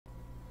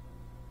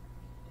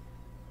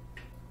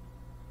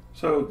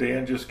So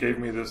Dan just gave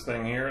me this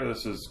thing here.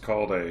 This is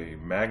called a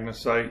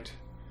MagniSight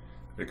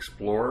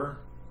Explorer.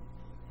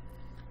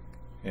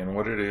 And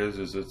what it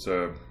is it's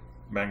a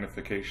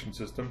magnification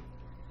system.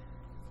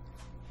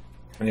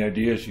 And the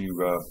idea is you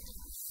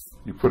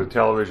put a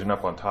television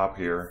up on top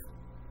here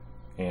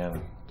and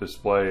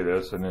display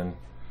this, and then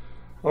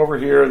over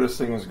here this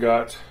thing's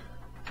got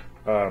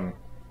a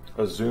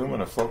zoom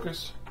and a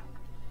focus,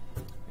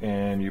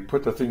 and you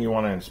put the thing you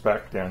want to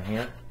inspect down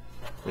here.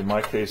 In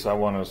my case, I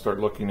want to start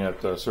looking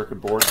at circuit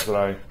boards that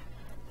I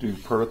do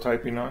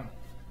prototyping on.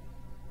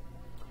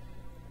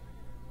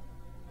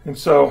 And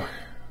so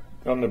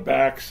on the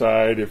back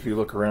side, if you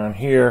look around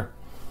here,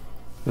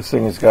 this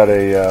thing has got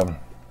a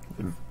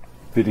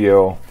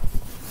video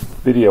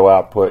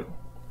output.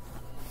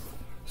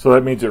 So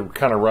that means it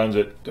kind of runs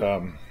at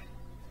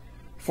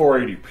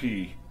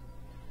 480p.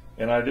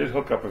 And I did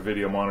hook up a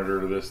video monitor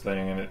to this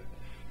thing, and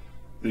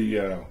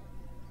the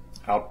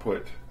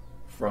output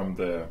from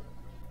the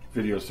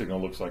video signal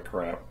looks like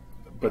crap,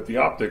 but the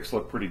optics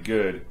look pretty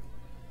good,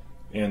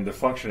 and the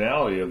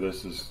functionality of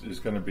this is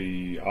going to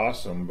be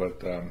awesome. But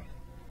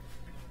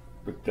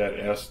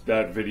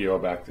that video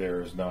back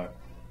there is not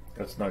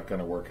going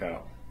to work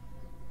out.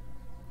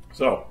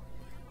 So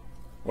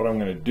what I'm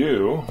going to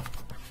do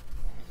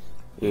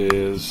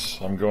is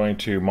I'm going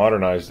to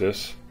modernize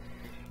this.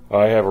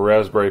 I have a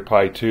Raspberry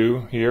Pi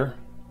 2 here,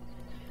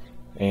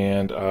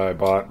 and I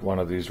bought one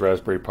of these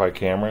Raspberry Pi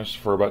cameras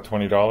for about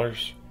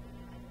 $20.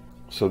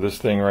 So this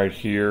thing right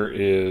here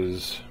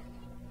is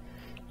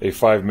a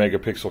 5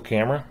 megapixel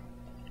camera,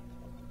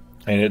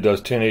 and it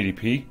does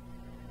 1080p.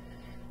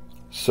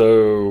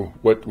 So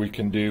what we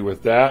can do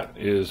with that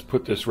is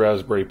put this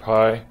Raspberry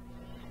Pi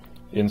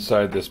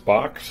inside this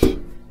box,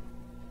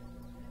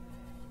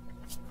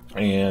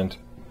 and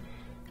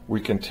we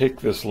can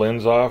take this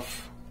lens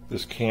off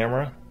this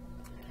camera,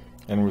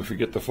 and if we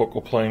get the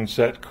focal plane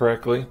set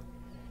correctly,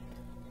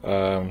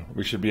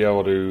 we should be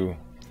able to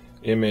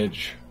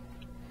image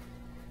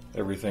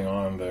everything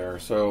on there.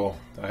 So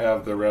I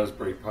have the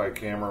Raspberry Pi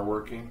camera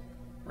working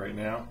right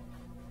now.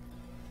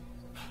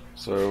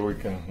 So we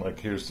can, like,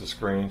 here's the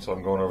screen, so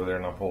I'm going over there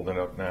and I'm holding it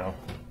up now.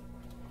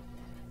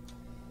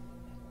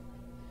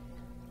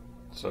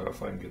 So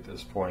if I can get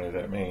this pointed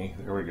at me,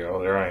 there we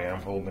go, there I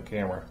am holding the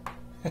camera.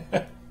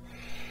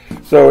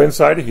 So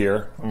inside of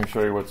here, let me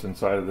show you what's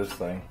inside of this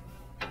thing.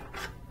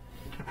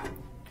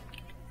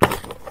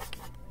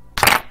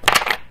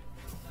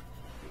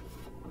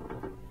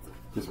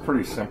 It's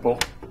pretty simple.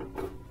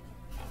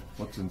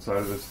 What's inside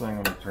of this thing?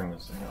 Let me turn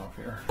this thing off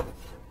here.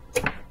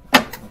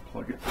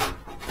 Plug it.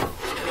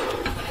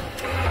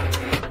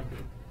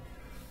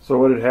 So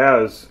what it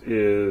has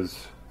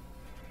is,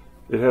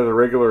 it has a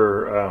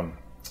regular,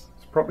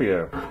 it's probably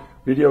a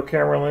video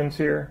camera lens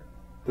here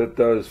that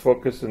does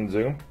focus and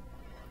zoom.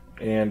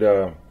 And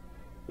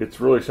it's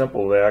really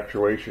simple, the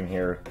actuation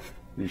here.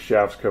 These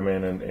shafts come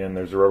in, and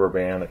there's a rubber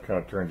band that kind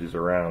of turns these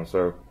around.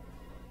 So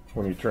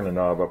when you turn the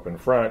knob up in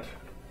front,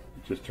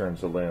 it just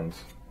turns the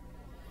lens.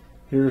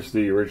 Here's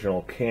the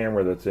original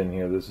camera that's in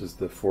here. This is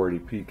the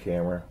 480p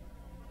camera.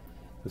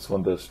 This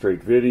one does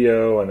straight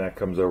video, and that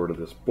comes over to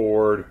this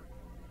board.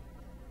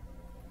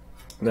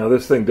 Now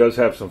this thing does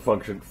have some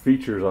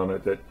features on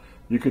it that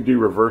you can do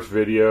reverse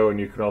video,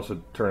 and you can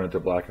also turn it to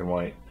black and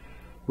white.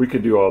 We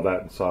can do all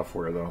that in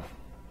software though.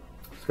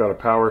 It's got a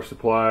power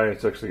supply.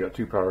 It's actually got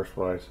 2 power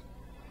supplies.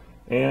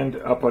 And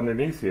up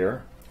underneath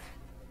here,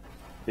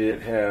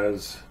 it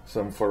has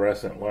some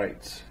fluorescent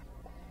lights.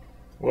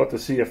 We'll have to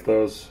see if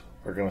those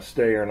are going to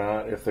stay or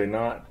not. If they're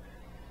not,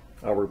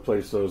 I'll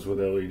replace those with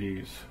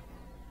LEDs.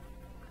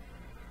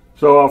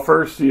 So I'll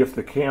first see if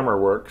the camera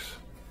works,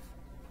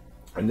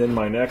 and then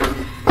my next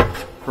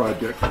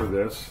project for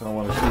this, I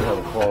want to see how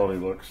the quality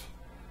looks.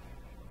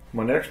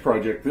 My next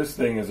project, this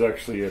thing is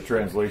actually a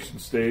translation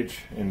stage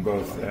in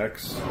both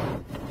X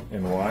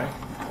and Y,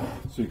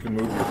 so you can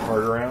move your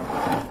part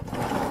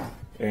around.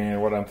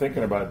 And what I'm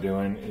thinking about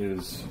doing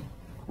is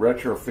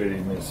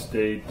retrofitting these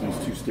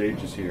 2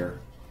 stages here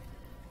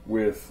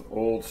with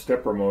old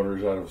stepper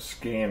motors out of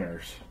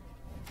scanners.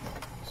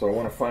 So I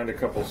want to find a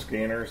couple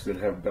scanners that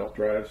have belt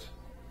drives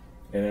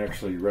and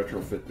actually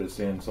retrofit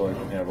this in so I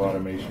can have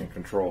automation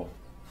control.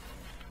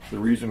 The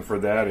reason for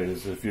that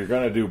is, if you're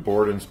going to do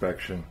board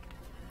inspection,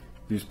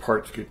 these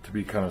parts get to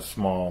be kind of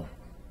small,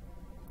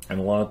 and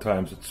a lot of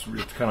times it's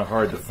kind of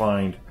hard to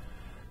find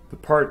the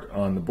part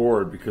on the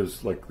board,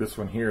 because like this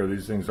one here,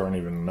 these things aren't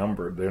even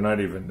numbered. They don't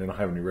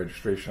have any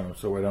registration on them,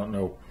 so I don't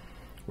know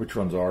which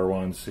one's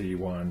R1,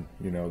 C1,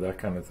 you know, that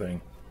kind of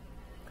thing.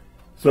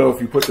 So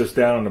if you put this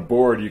down on the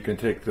board, you can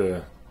take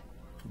the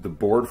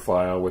board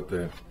file with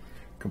the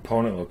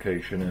component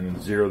location and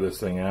then zero this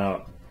thing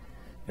out,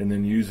 and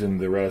then using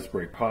the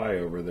Raspberry Pi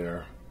over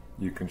there,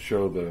 you can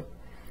show the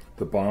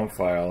BOM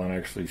file and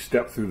actually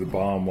step through the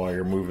BOM while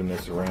you're moving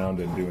this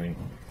around and doing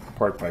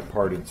part by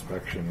part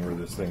inspection where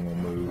this thing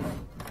will move.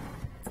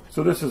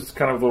 So this is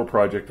kind of a little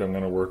project I'm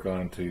going to work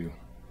on to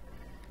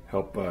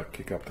help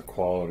kick up the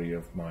quality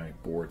of my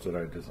boards that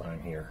I design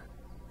here.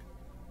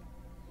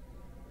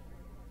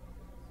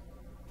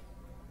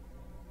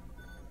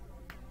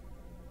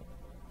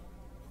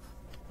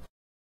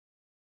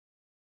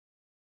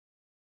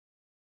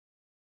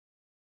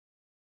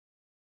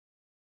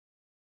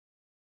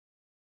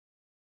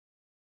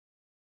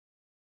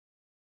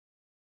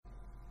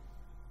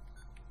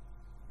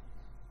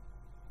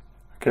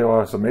 Okay,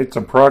 well, so I made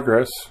some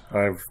progress.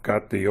 I've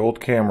got the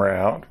old camera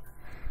out,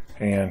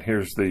 and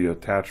here's the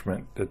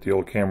attachment that the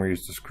old camera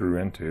used to screw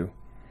into.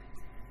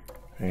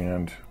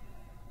 And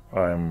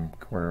let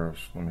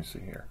me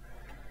see here.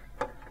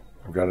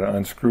 I've got it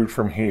unscrewed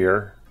from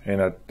here,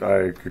 and I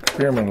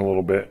experimented a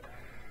little bit.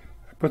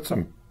 I put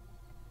some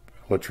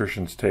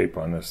electrician's tape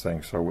on this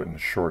thing so I wouldn't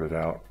short it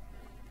out,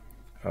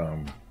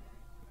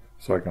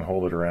 so I can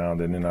hold it around.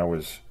 And then I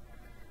was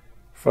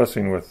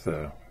fussing with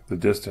the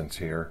distance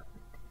here.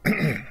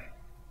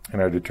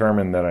 And I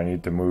determined that I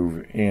need to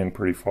move in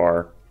pretty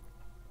far,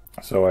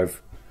 so I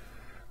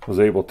was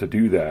able to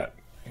do that.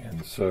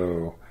 And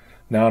so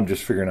now I'm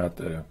just figuring out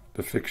the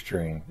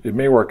fixturing. It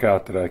may work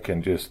out that I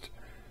can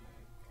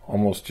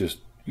almost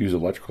just use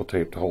electrical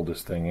tape to hold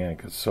this thing in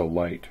because it's so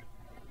light.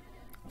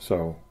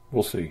 So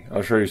we'll see.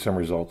 I'll show you some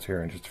results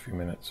here in just a few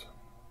minutes.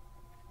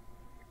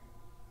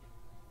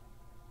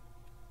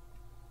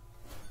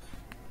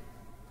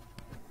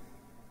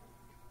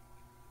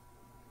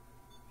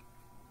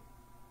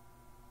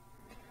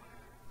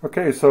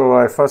 Okay, so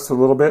I fussed a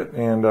little bit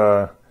and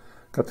got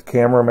the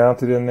camera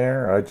mounted in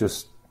there.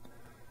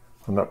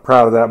 I'm not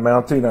proud of that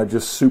mounting. I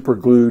just super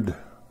glued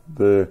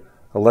the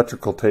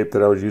electrical tape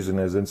that I was using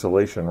as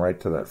insulation right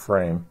to that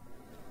frame.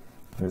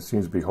 And it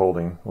seems to be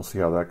holding. We'll see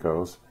how that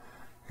goes.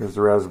 Here's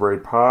the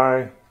Raspberry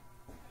Pi.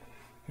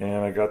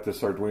 And I got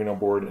this Arduino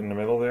board in the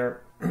middle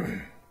there.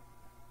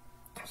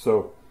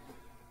 So,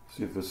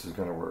 see if this is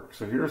going to work.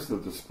 So here's the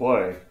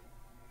display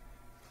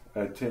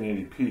at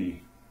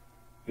 1080p.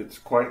 It's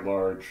quite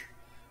large,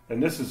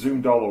 and this is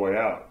zoomed all the way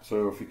out.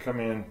 So if you come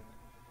in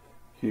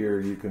here,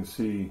 you can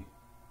see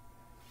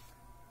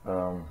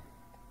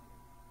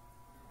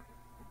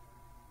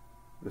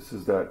this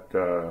is that's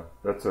a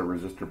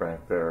resistor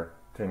bank there,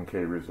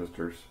 10K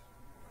resistors.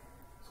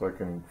 So I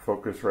can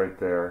focus right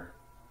there,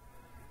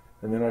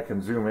 and then I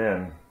can zoom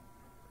in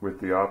with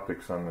the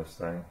optics on this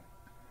thing.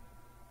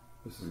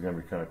 This is going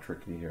to be kind of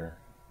tricky here.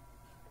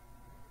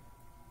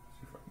 Let's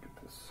see if I can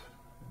get this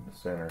in the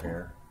center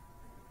here.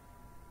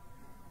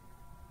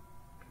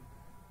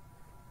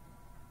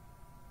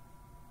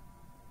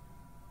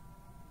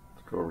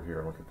 Go over here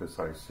and look at this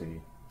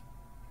IC.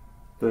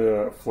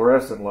 The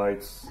fluorescent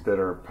lights that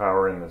are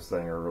powering this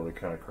thing are really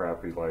kind of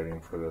crappy lighting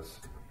for this.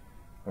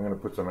 I'm going to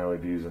put some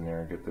LEDs in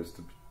there and get this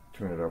to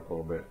tune it up a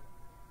little bit.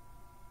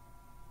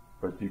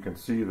 But you can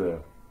see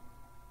the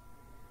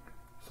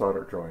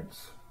solder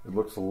joints. It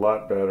looks a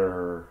lot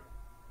better.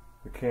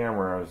 The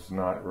camera is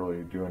not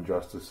really doing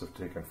justice of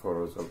taking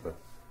photos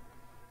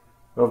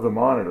of the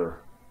monitor.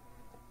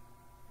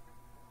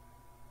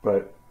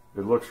 But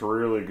it looks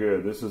really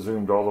good. This is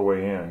zoomed all the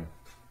way in.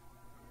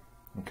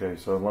 Okay,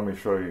 so let me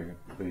show you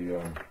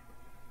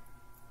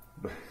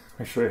let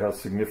me show you how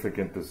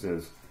significant this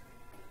is.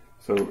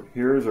 So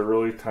here's a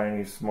really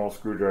tiny small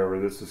screwdriver.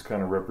 This is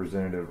kind of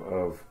representative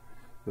of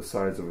the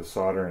size of a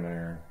soldering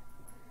iron.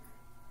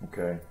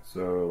 Okay,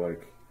 so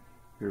like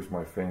here's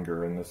my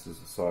finger, and this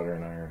is a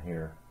soldering iron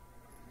here.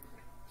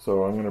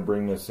 So I'm going to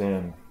bring this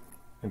in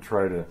and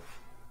try to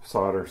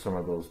solder some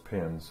of those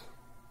pins.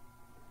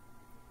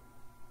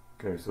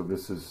 Okay, so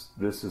this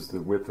is the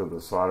width of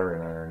the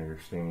soldering iron you're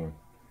seeing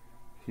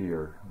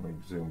here. Let me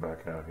zoom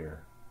back out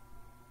here.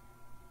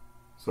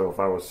 So if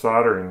I was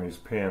soldering these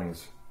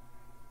pins,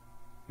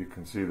 you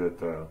can see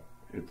that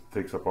it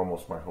takes up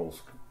almost my whole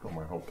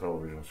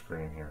television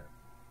screen here.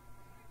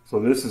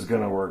 So this is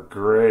going to work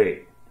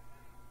great.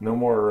 No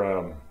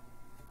more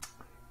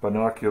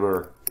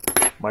binocular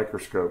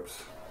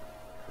microscopes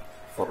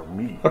for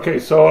me. Okay,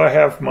 so I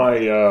have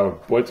my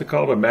what's it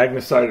called, a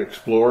MagniSight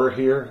Explorer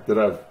here that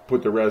I've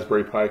put the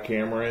Raspberry Pi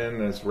camera in.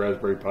 That's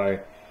Raspberry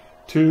Pi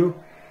 2,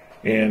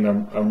 and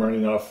I'm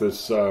running off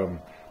this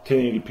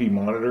 1080p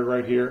monitor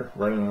right here,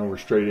 running over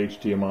straight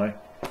HDMI.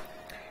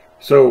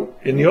 So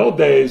in the old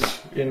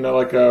days, in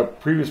like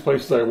previous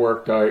places I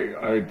worked,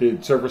 I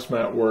did surface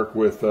mount work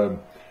with a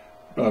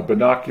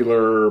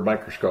binocular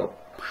microscope.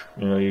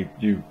 You know,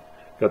 you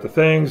got the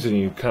things and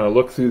you kind of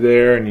look through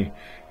there and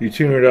you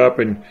tune it up,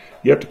 and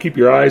you have to keep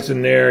your eyes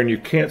in there and you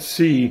can't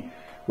see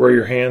where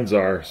your hands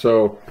are.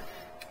 So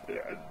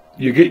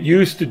you get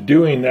used to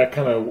doing that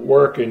kind of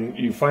work, and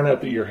you find out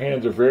that your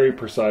hands are very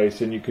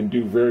precise and you can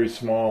do very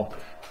small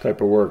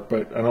type of work.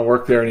 But I don't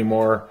work there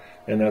anymore,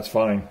 and that's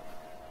fine.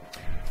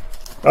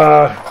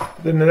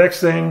 Then the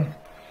next thing,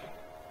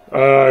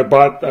 I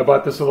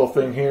bought this little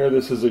thing here.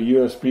 This is a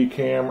USB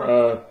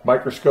camera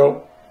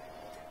microscope,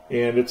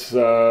 and it's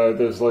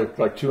there's like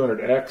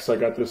 200x. I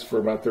got this for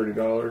about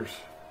 $30,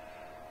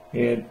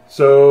 and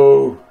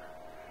so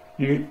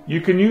you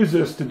can use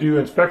this to do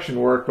inspection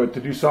work, but to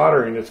do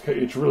soldering,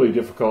 it's really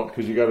difficult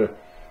because you got to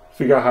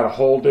figure out how to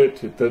hold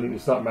it.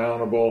 It's not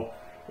mountable,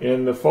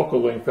 and the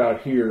focal length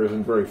out here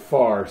isn't very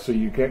far, so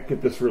you can't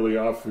get this really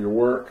off of your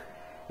work.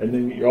 And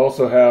then you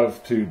also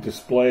have to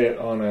display it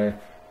on a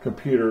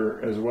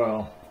computer as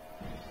well.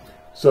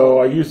 So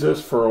I used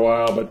this for a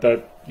while, but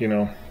that, you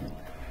know,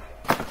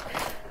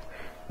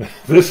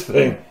 this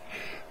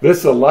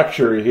is a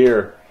luxury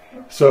here.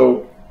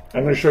 So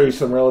I'm going to show you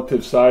some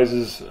relative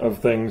sizes of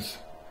things.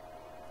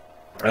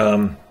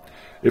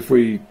 If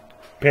we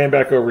pan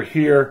back over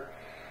here,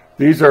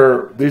 these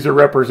are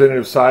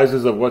representative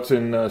sizes of what's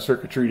in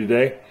circuitry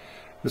today.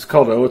 This is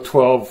called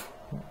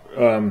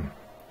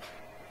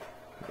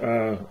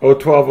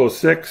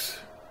 01206.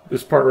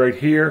 This part right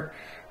here.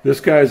 This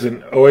guy's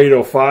an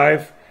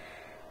 0805.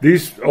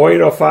 These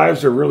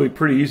 0805s are really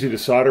pretty easy to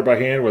solder by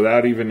hand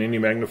without even any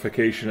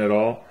magnification at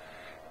all.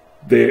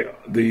 The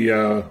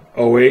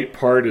 08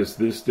 part is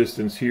this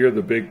distance here.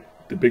 The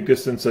big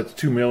distance, that's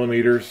 2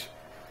 millimeters,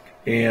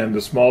 and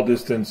the small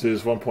distance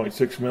is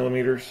 1.6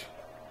 millimeters.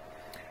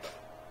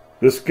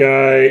 This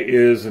guy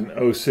is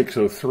an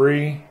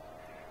 0603.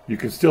 You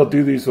can still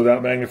do these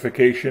without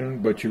magnification,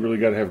 but you really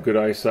got to have good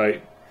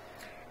eyesight.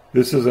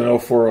 This is an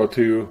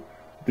 0402.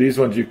 These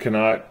ones you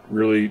cannot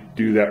really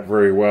do that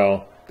very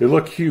well. They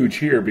look huge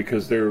here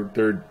because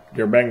they're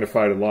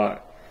magnified a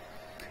lot.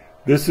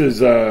 This is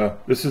the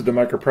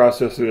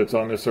microprocessor that's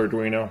on this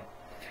Arduino,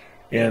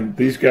 and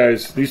these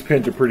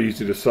pins are pretty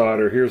easy to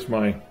solder. Here's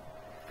my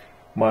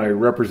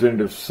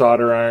representative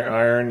solder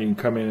iron. You can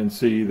come in and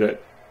see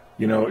that,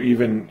 you know,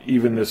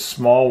 even this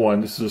small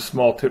one. This is a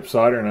small tip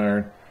soldering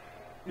iron.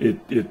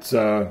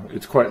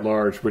 It's quite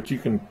large, but you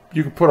can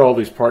put all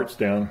these parts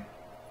down.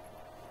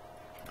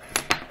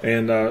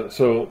 And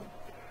so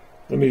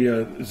let me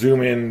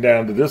zoom in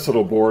down to this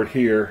little board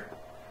here.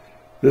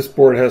 This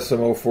board has some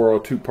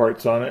 0402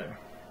 parts on it.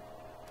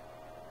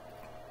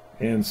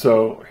 And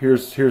so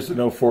here's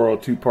an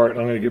 0402 part.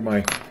 I'm going to get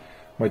my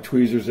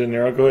tweezers in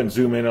there. I'll go ahead and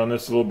zoom in on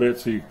this a little bit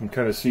so you can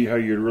kind of see how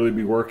you'd really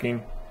be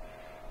working.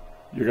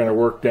 You're going to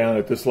work down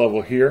at this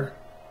level here.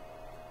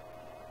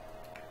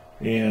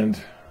 And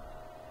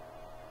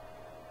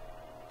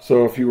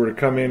so if you were to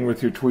come in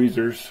with your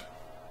tweezers,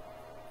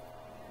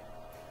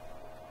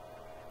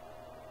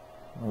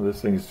 oh,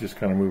 this thing is just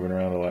kind of moving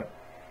around a lot.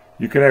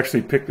 You can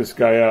actually pick this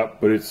guy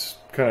up, but it's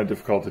kind of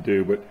difficult to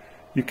do. But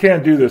you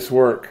can do this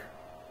work.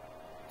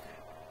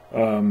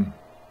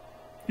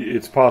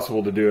 It's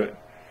possible to do it.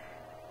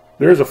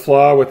 There's a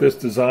flaw with this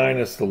design.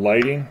 It's the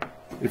lighting.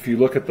 If you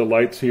look at the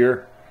lights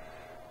here,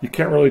 you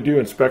can't really do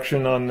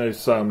inspection on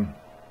this.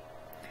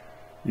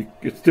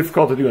 It's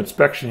difficult to do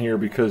inspection here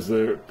because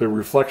the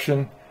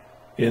reflection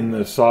in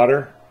the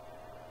solder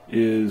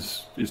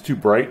is too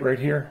bright right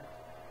here.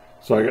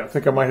 So I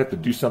think I might have to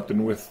do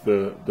something with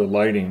the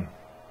lighting.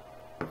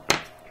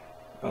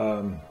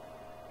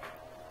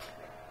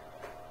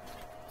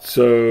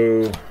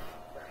 So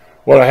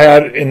what I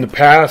had in the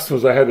past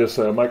was I had this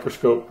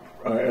microscope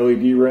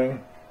LED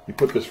ring. You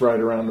put this right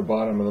around the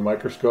bottom of the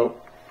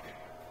microscope.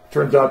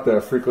 Turns out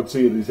the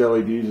frequency of these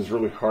LEDs is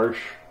really harsh.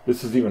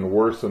 This is even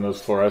worse than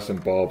those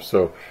fluorescent bulbs,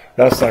 so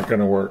that's not going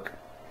to work.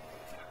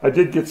 I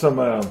did get some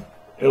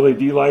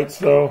LED lights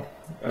though.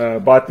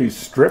 Bought these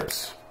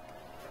strips.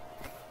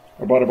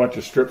 I bought a bunch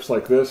of strips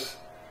like this.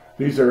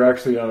 These are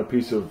actually on a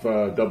piece of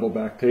double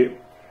back tape,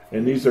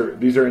 and these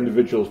are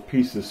individual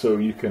pieces, so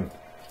you can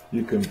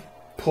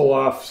pull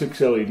off 6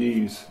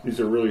 LEDs. These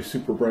are really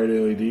super bright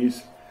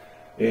LEDs,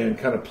 and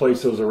kind of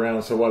place those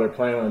around. So what I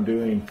plan on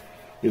doing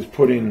is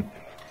putting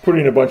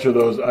a bunch of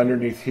those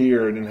underneath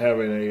here, and then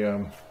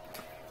having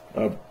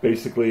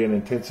basically an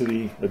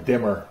intensity, a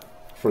dimmer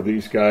for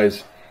these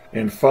guys,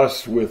 and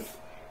fuss with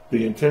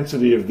the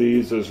intensity of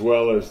these as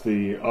well as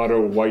the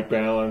auto white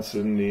balance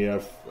and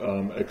the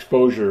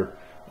exposure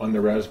on the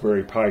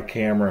Raspberry Pi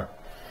camera.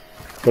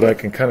 But I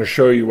can kind of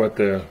show you what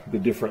the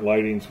different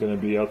lighting is going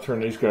to be. I'll turn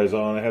these guys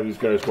on. I have these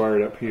guys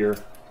wired up here.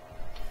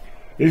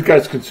 These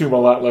guys consume a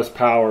lot less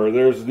power.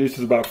 This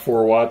is about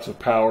 4 watts of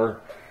power.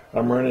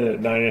 I'm running at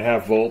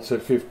 9.5 volts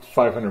at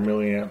 500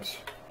 milliamps.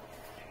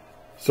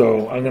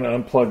 So I'm going to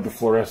unplug the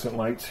fluorescent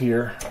lights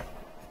here,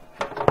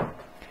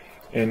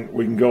 and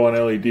we can go on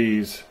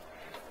LEDs.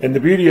 And the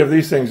beauty of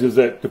these things is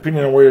that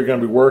depending on where you're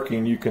going to be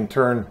working, you can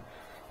turn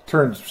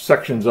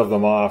sections of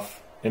them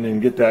off and then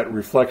get that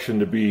reflection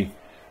to be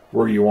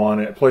where you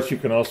want it. Plus you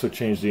can also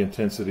change the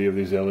intensity of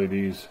these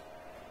LEDs.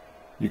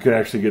 You can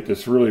actually get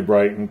this really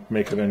bright and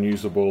make it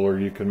unusable, or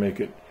you can make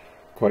it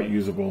quite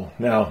usable.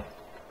 Now,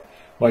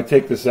 when I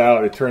take this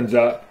out, it turns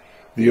out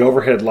the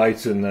overhead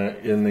lights in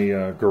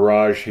the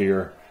garage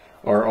here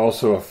are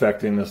also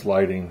affecting this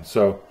lighting.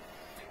 So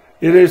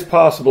it is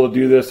possible to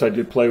do this. I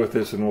did play with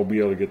this, and we'll be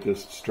able to get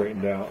this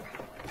straightened out.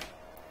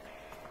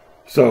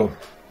 So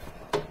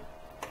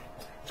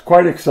it's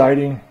quite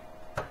exciting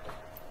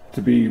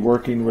to be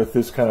working with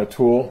this kind of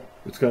tool.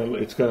 It's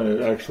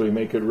gonna actually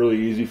make it really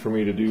easy for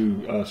me to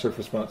do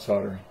surface mount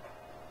soldering.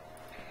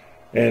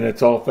 And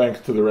it's all thanks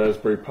to the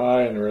Raspberry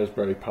Pi and the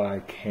Raspberry Pi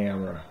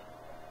camera.